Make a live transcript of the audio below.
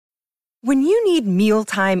When you need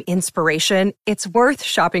mealtime inspiration, it's worth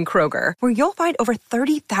shopping Kroger, where you'll find over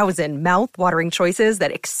 30,000 mouth-watering choices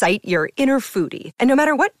that excite your inner foodie. And no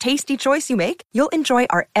matter what tasty choice you make, you'll enjoy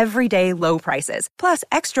our everyday low prices, plus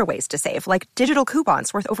extra ways to save, like digital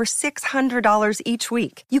coupons worth over $600 each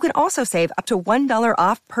week. You can also save up to $1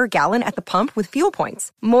 off per gallon at the pump with fuel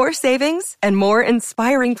points. More savings and more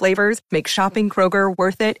inspiring flavors make shopping Kroger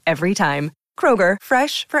worth it every time. Kroger,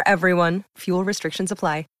 fresh for everyone. Fuel restrictions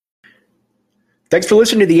apply. Thanks for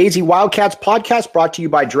listening to the AZ Wildcats podcast, brought to you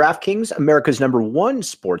by DraftKings, America's #1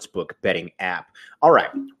 sportsbook betting app. All right,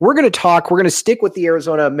 we're going to stick with the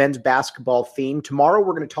Arizona men's basketball theme. Tomorrow,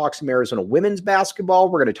 we're going to talk some Arizona women's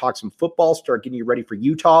basketball. We're going to talk some football, start getting you ready for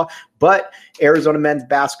Utah. But Arizona men's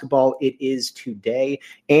basketball, it is today.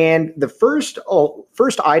 And the first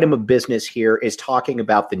item of business here is talking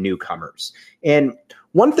about the newcomers. And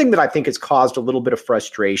one thing that I think has caused a little bit of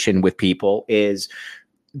frustration with people is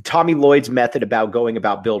Tommy Lloyd's method about going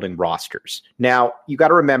about building rosters. Now, you got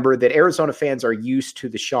to remember that Arizona fans are used to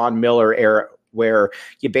the Sean Miller era, where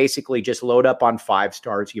you basically just load up on 5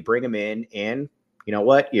 stars, you bring them in, and you know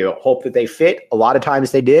what? You hope that they fit. A lot of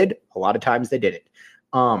times they did. A lot of times they didn't.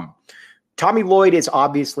 Tommy Lloyd is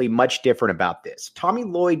obviously much different about this. Tommy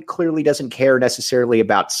Lloyd clearly doesn't care necessarily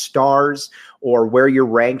about stars or where you're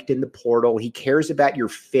ranked in the portal. He cares about your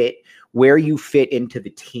fit, where you fit into the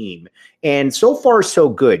team. And so far, so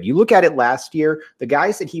good. You look at it last year, the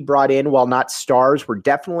guys that he brought in, while not stars, were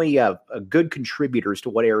definitely a good contributors to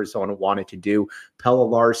what Arizona wanted to do. Pella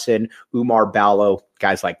Larson, Umar Ballo,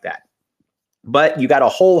 guys like that. But you got a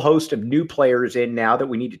whole host of new players in now that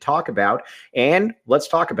we need to talk about, and let's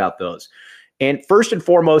talk about those. And first and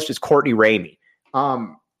foremost is Courtney Ramey.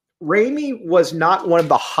 Ramey was not one of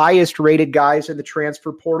the highest rated guys in the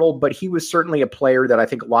transfer portal, but he was certainly a player that I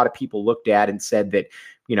think a lot of people looked at and said that,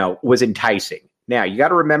 was enticing. Now, you got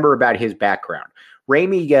to remember about his background.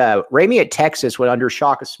 Ramey at Texas went under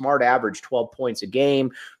Shaka Smart, averaged 12 points a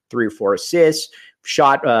game, 3 or 4 assists,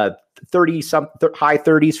 shot high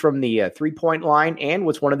 30s from the 3-point line, and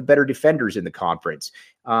was one of the better defenders in the conference.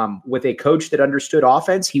 With a coach that understood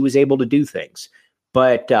offense, he was able to do things.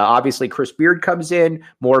 But obviously Chris Beard comes in,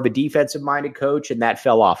 more of a defensive-minded coach, and that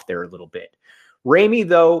fell off there a little bit. Ramey,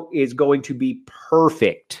 though, is going to be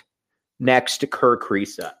perfect next to Kerr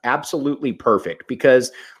Kriisa. Absolutely perfect,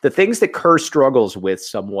 because the things that Kerr struggles with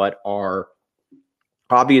somewhat are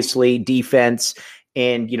obviously defense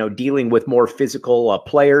and, dealing with more physical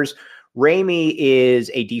players. Ramey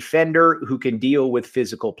is a defender who can deal with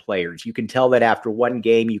physical players. You can tell that after one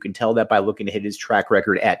game. You can tell that by looking at his track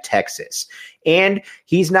record at Texas. And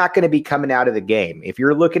he's not going to be coming out of the game. If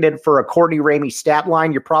you're looking at for a Courtney Ramey stat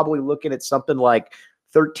line, you're probably looking at something like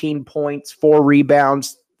 13 points, 4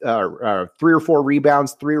 rebounds, 3 or 4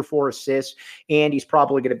 rebounds, 3 or 4 assists, and he's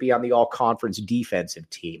probably going to be on the all-conference defensive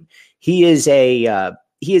team. He is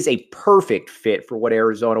a perfect fit for what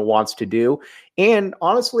Arizona wants to do. And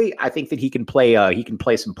honestly, I think that he can play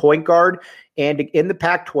some point guard. And in the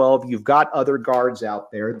Pac-12, you've got other guards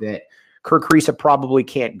out there that Kerr Kriisa probably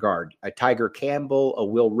can't guard. A Tiger Campbell, a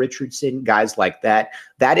Will Richardson, guys like that.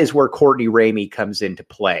 That is where Courtney Ramey comes into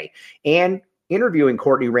play. And interviewing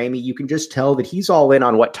Courtney Ramey, you can just tell that he's all in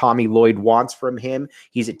on what Tommy Lloyd wants from him.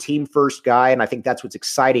 He's a team-first guy, and I think that's what's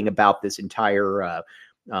exciting about this entire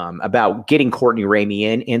about getting Courtney Ramey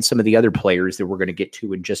in and some of the other players that we're going to get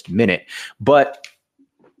to in just a minute. But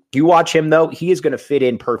you watch him, though, he is going to fit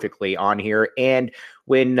in perfectly on here. And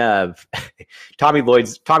when Tommy Lloyd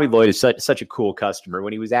is such a cool customer,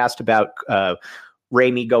 when he was asked about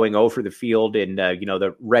Ramey going over the field in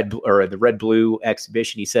the red blue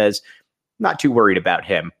exhibition, he says, "Not too worried about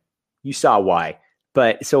him. You saw why."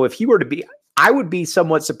 But so if he were to be, I would be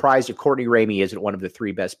somewhat surprised if Courtney Ramey isn't one of the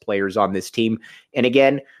 3 best players on this team. And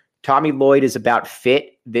again, Tommy Lloyd is about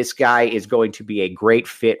fit. This guy is going to be a great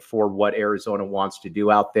fit for what Arizona wants to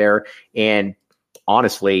do out there. And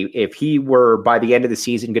honestly, if he were by the end of the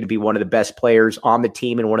season going to be one of the best players on the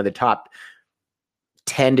team and one of the top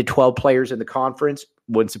 10 to 12 players in the conference,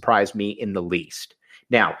 wouldn't surprise me in the least.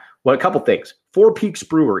 Now, a couple things. Four Peaks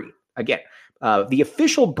Brewery, again, the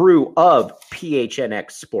official brew of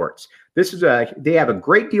PHNX Sports. They have a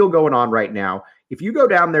great deal going on right now. If you go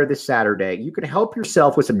down there this Saturday, you can help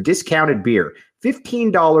yourself with some discounted beer.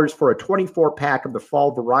 $15 for a 24-pack of the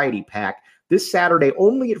Fall Variety Pack. This Saturday,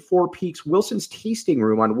 only at Four Peaks Wilson's Tasting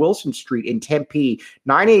Room on Wilson Street in Tempe,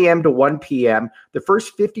 9 a.m. to 1 p.m. The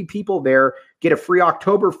first 50 people there get a free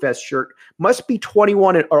Oktoberfest shirt. Must be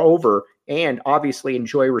 21 or over and obviously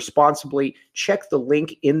enjoy responsibly, check the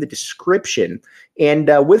link in the description. And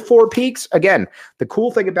with Four Peaks, again, the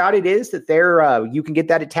cool thing about it is that you can get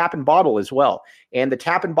that at Tap and Bottle as well. And the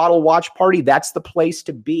Tap and Bottle watch party, that's the place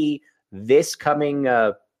to be this coming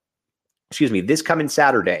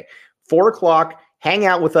Saturday, 4:00. Hang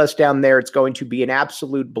out with us down there. It's going to be an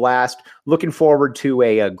absolute blast. Looking forward to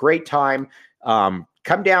a great time.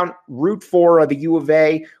 Come down, root for the U of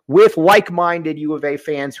A with like-minded U of A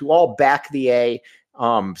fans who all back the A.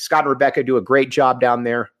 Scott and Rebecca do a great job down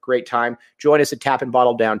there. Great time. Join us at Tap and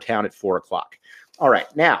Bottle downtown at 4:00. All right,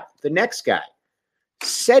 now the next guy,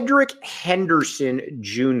 Cedric Henderson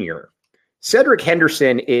Jr. Cedric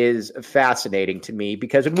Henderson is fascinating to me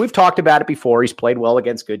because we've talked about it before. He's played well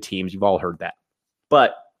against good teams. You've all heard that.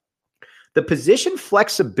 But the position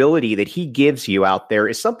flexibility that he gives you out there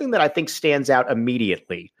is something that I think stands out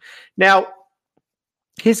immediately. Now,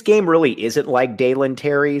 his game really isn't like Dalen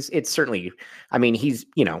Terry's. It's certainly, he's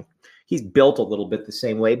built a little bit the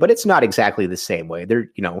same way, but it's not exactly the same way.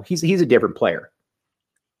 He's a different player.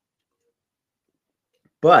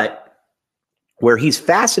 But where he's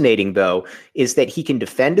fascinating, though, is that he can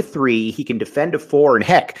defend a 3, he can defend a 4, and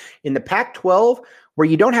heck, in the Pac-12, where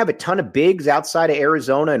you don't have a ton of bigs outside of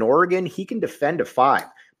Arizona and Oregon, he can defend a 5.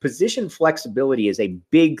 Position flexibility is a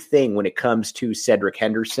big thing when it comes to Cedric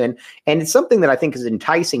Henderson, and it's something that I think is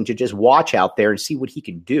enticing to just watch out there and see what he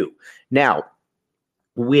can do. Now,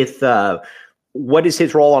 with what is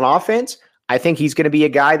his role on offense? I think he's going to be a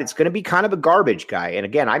guy that's going to be kind of a garbage guy. And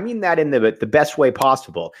again, I mean that in the best way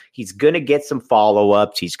possible. He's going to get some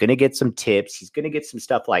follow-ups. He's going to get some tips. He's going to get some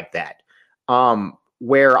stuff like that.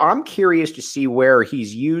 Where I'm curious to see where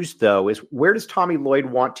he's used, though, is where does Tommy Lloyd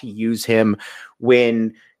want to use him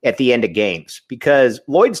when at the end of games? Because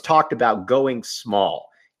Lloyd's talked about going small.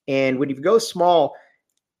 And when you go small,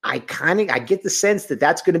 I get the sense that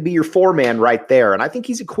that's going to be your 4-man right there. And I think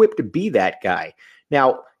he's equipped to be that guy.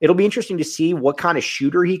 Now, it'll be interesting to see what kind of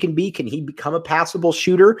shooter he can be. Can he become a passable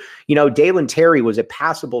shooter? Dalen Terry was a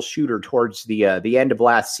passable shooter towards the end of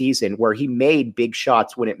last season where he made big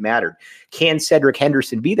shots when it mattered. Can Cedric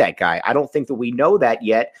Henderson be that guy? I don't think that we know that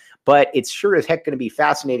yet, but it's sure as heck going to be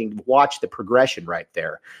fascinating to watch the progression right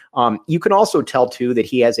there. You can also tell, too, that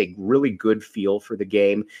he has a really good feel for the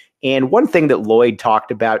game. And one thing that Lloyd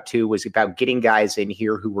talked about, too, was about getting guys in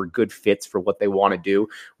here who were good fits for what they want to do.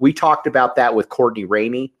 We talked about that with Courtney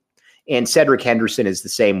Ramey, and Cedric Henderson is the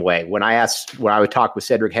same way. When I would talk with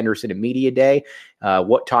Cedric Henderson at Media Day,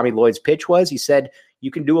 what Tommy Lloyd's pitch was, he said,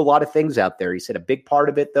 you can do a lot of things out there. He said a big part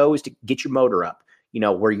of it, though, is to get your motor up,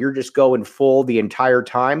 where you're just going full the entire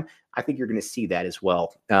time. I think you're going to see that as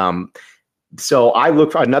well. So I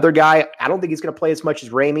look for another guy. I don't think he's going to play as much as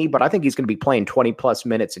Ramey, but I think he's going to be playing 20-plus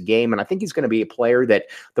minutes a game. And I think he's going to be a player that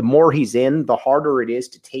the more he's in, the harder it is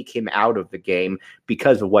to take him out of the game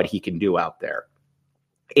because of what he can do out there.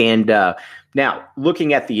 And now,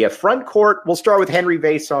 looking at the front court, we'll start with Henry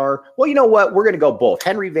Vasar. Well, you know what? We're going to go both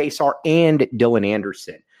Henry Vasar and Dylan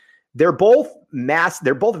Anderson. They're both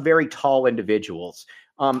They're both very tall individuals.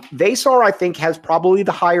 Vasar, I think, has probably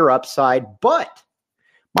the higher upside, but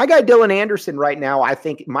my guy Dylan Anderson right now, I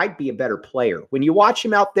think, might be a better player. When you watch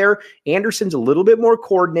him out there, Anderson's a little bit more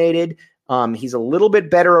coordinated. He's a little bit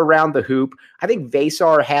better around the hoop. I think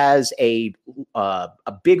Vasar has a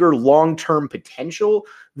bigger long-term potential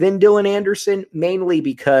than Dylan Anderson, mainly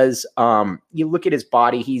because you look at his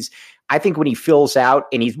body. I think when he fills out,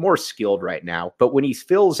 and he's more skilled right now, but when he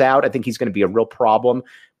fills out, I think he's going to be a real problem.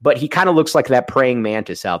 But he kind of looks like that praying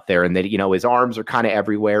mantis out there, and that, his arms are kind of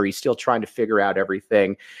everywhere. He's still trying to figure out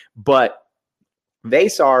everything. But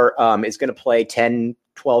Vasar is going to play 10,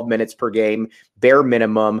 12 minutes per game, bare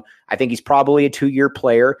minimum. I think he's probably a 2-year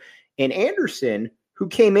player. And Anderson, who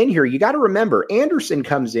came in here, you got to remember, Anderson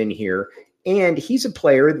comes in here, and he's a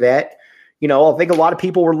player that, I think a lot of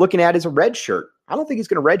people were looking at as a red shirt. I don't think he's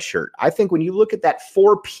going to red shirt. I think when you look at that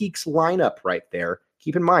 4 peaks lineup right there,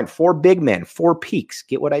 keep in mind, 4 big men, 4 peaks.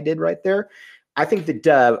 Get what I did right there? I think that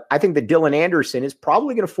Dylan Anderson is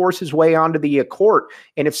probably going to force his way onto the court.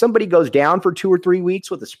 And if somebody goes down for 2 or 3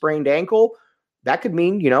 weeks with a sprained ankle, that could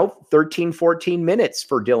mean, 13, 14 minutes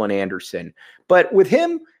for Dylan Anderson. But with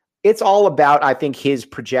him, it's all about, I think, his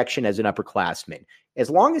projection as an upperclassman. As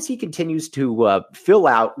long as he continues to fill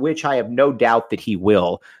out, which I have no doubt that he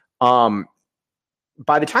will,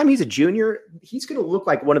 by the time he's a junior, he's going to look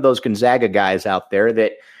like one of those Gonzaga guys out there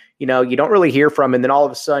that, you don't really hear from, and then all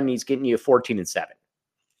of a sudden he's getting you 14-7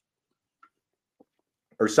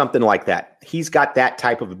 or something like that. He's got that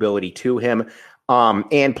type of ability to him.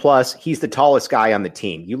 And plus, he's the tallest guy on the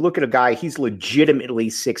team. You look at a guy, he's legitimately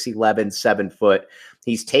 6'11", 7 foot.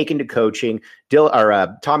 He's taken to coaching.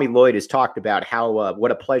 Tommy Lloyd has talked about how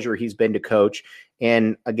what a pleasure he's been to coach.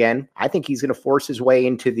 And again, I think he's going to force his way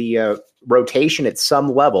into the rotation at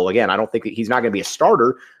some level. Again, I don't think that he's not going to be a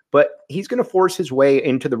starter, but he's going to force his way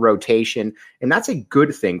into the rotation. And that's a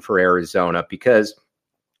good thing for Arizona because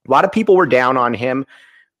a lot of people were down on him.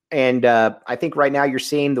 And I think right now you're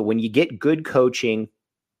seeing that when you get good coaching,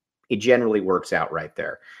 it generally works out right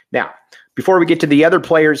there. Now, before we get to the other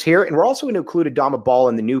players here, and we're also going to include Adama Ball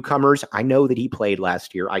in the newcomers. I know that he played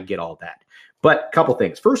last year. I get all that. But a couple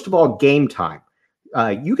things. First of all, game time.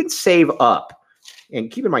 You can save up. And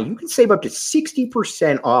keep in mind, you can save up to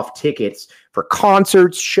 60% off tickets for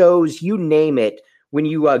concerts, shows, you name it, when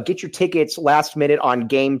you get your tickets last minute on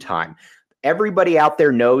Game Time. Everybody out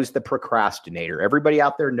there knows the procrastinator. Everybody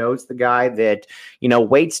out there knows the guy that,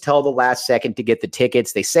 waits till the last second to get the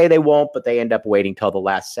tickets. They say they won't, but they end up waiting till the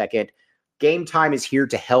last second. Game Time is here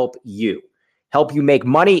to help you make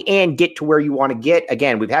money and get to where you want to get.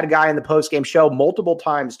 Again, we've had a guy in the postgame show multiple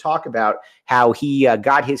times talk about how he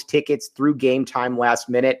got his tickets through Game Time last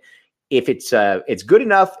minute. If it's good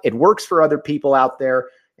enough, it works for other people out there.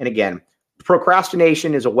 And again,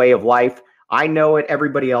 procrastination is a way of life. I know it.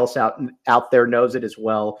 Everybody else out there knows it as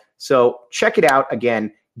well. So check it out.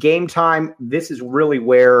 Again, Game Time. This is where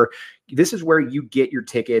you get your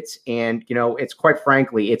tickets. And, it's quite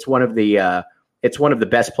frankly, it's one of the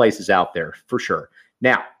best places out there for sure.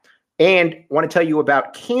 Now, and I want to tell you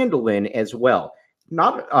about Candlin as well.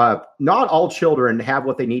 Not all children have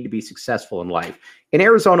what they need to be successful in life. In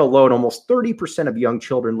Arizona alone, almost 30% of young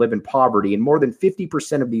children live in poverty, and more than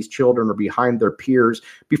 50% of these children are behind their peers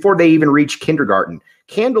before they even reach kindergarten.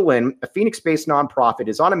 Candlin, a Phoenix-based nonprofit,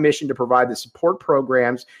 is on a mission to provide the support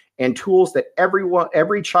programs and tools that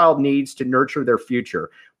every child needs to nurture their future.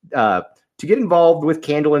 To get involved with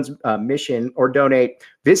Candlin's mission or donate,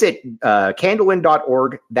 visit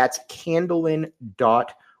candlin.org. That's candlin.org.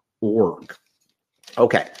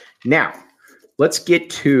 Okay, now let's get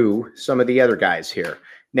to some of the other guys here.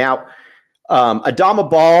 Now, Adama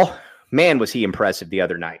Ball, man, was he impressive the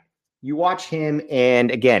other night. You watch him, and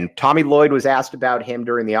again, Tommy Lloyd was asked about him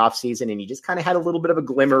during the offseason, and he just kind of had a little bit of a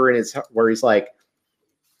glimmer in his where he's like,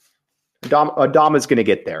 Adama's going to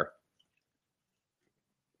get there.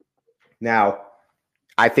 Now,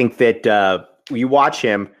 I think that you watch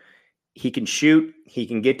him, he can shoot, he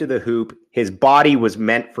can get to the hoop. His body was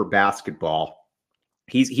meant for basketball.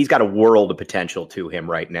 He's got a world of potential to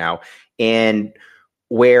him right now. And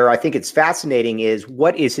where I think it's fascinating is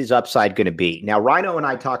what is his upside going to be? Now, Rhino and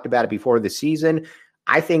I talked about it before the season.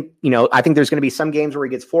 I think there's going to be some games where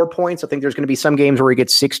he gets 4 points. I think there's going to be some games where he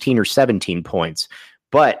gets 16 or 17 points.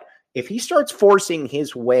 But if he starts forcing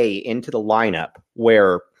his way into the lineup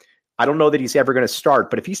where I don't know that he's ever going to start,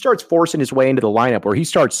 but if he starts forcing his way into the lineup where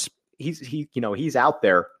he's out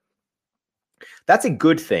there, that's a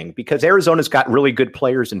good thing because Arizona's got really good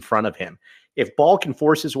players in front of him. If Ball can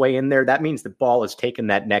force his way in there, that means that Ball has taken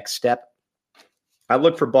that next step. I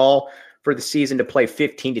look for Ball for the season to play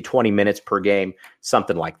 15 to 20 minutes per game,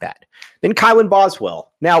 something like that. Then Kylan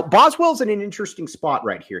Boswell. Now, Boswell's in an interesting spot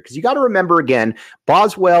right here because you got to remember, again,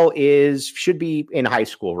 Boswell should be in high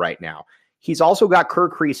school right now. He's also got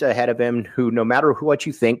Kirk Reese ahead of him, who no matter what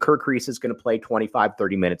you think, Kirk Reese is going to play 25,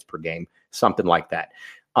 30 minutes per game, something like that.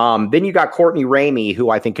 Then you got Courtney Ramey, who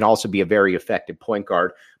I think can also be a very effective point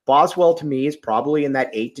guard. Boswell, to me, is probably in that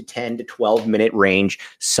 8 to 10 to 12-minute range,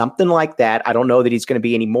 something like that. I don't know that he's going to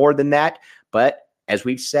be any more than that. But as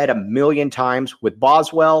we've said a million times with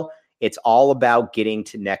Boswell, it's all about getting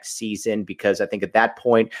to next season because I think at that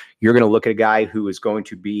point, you're going to look at a guy who is going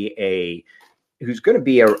to be a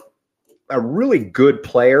really good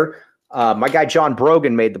player. My guy John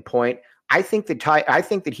Brogan made the point. I think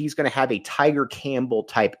that he's going to have a Tiger Campbell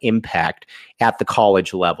type impact at the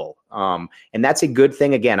college level. And that's a good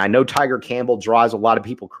thing. Again, I know Tiger Campbell draws a lot of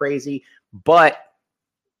people crazy, but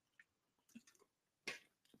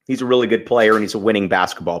he's a really good player and he's a winning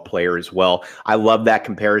basketball player as well. I love that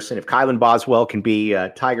comparison. If Kylan Boswell can be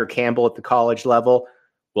Tiger Campbell at the college level,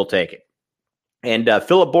 we'll take it. And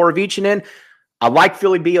Philip Borovichinen, I like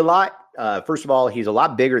Philly B a lot. First of all, he's a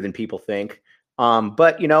lot bigger than people think.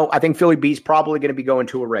 But, I think Philly B's probably going to be going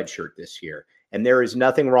to a red shirt this year. And there is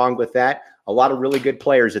nothing wrong with that. A lot of really good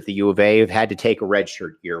players at the U of A have had to take a red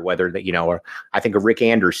shirt year, whether that, or I think of Rick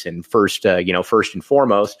Anderson first and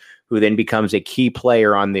foremost, who then becomes a key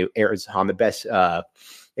player on the best,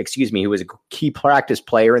 who was a key practice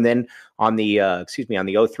player. And then on the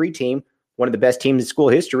 03 team, one of the best teams in school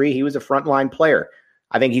history, he was a frontline player.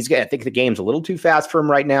 I think the game's a little too fast for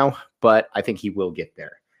him right now, but I think he will get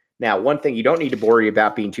there. Now, one thing you don't need to worry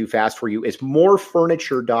about being too fast for you is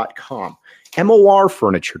morefurniture.com,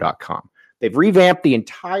 morfurniture.com. They've revamped the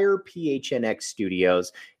entire PHNX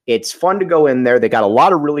studios. It's fun to go in there. They got a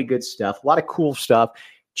lot of really good stuff, a lot of cool stuff.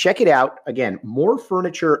 Check it out. Again,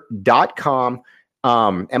 morefurniture.com,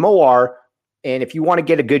 MOR. And if you want to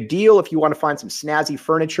get a good deal, if you want to find some snazzy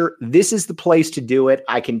furniture, this is the place to do it.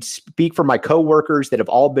 I can speak for my coworkers that have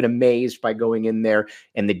all been amazed by going in there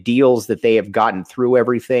and the deals that they have gotten through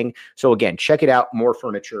everything. So again, check it out,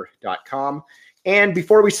 morefurniture.com. And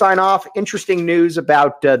before we sign off, interesting news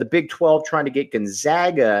about the Big 12 trying to get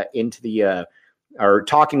Gonzaga into or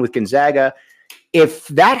talking with Gonzaga. If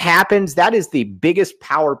that happens, that is the biggest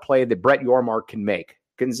power play that Brett Yormark can make.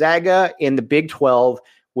 Gonzaga in the Big 12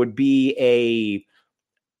 would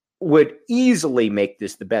easily make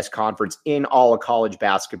this the best conference in all of college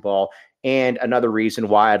basketball. And another reason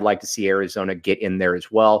why I'd like to see Arizona get in there as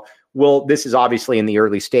well. This is obviously in the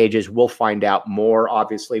early stages. We'll find out more,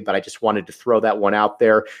 obviously, but I just wanted to throw that one out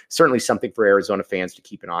there. Certainly something for Arizona fans to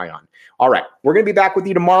keep an eye on. All right, we're going to be back with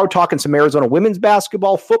you tomorrow talking some Arizona women's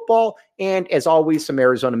basketball, football, and as always, some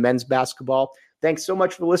Arizona men's basketball. Thanks so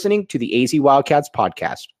much for listening to the AZ Wildcats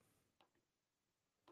podcast.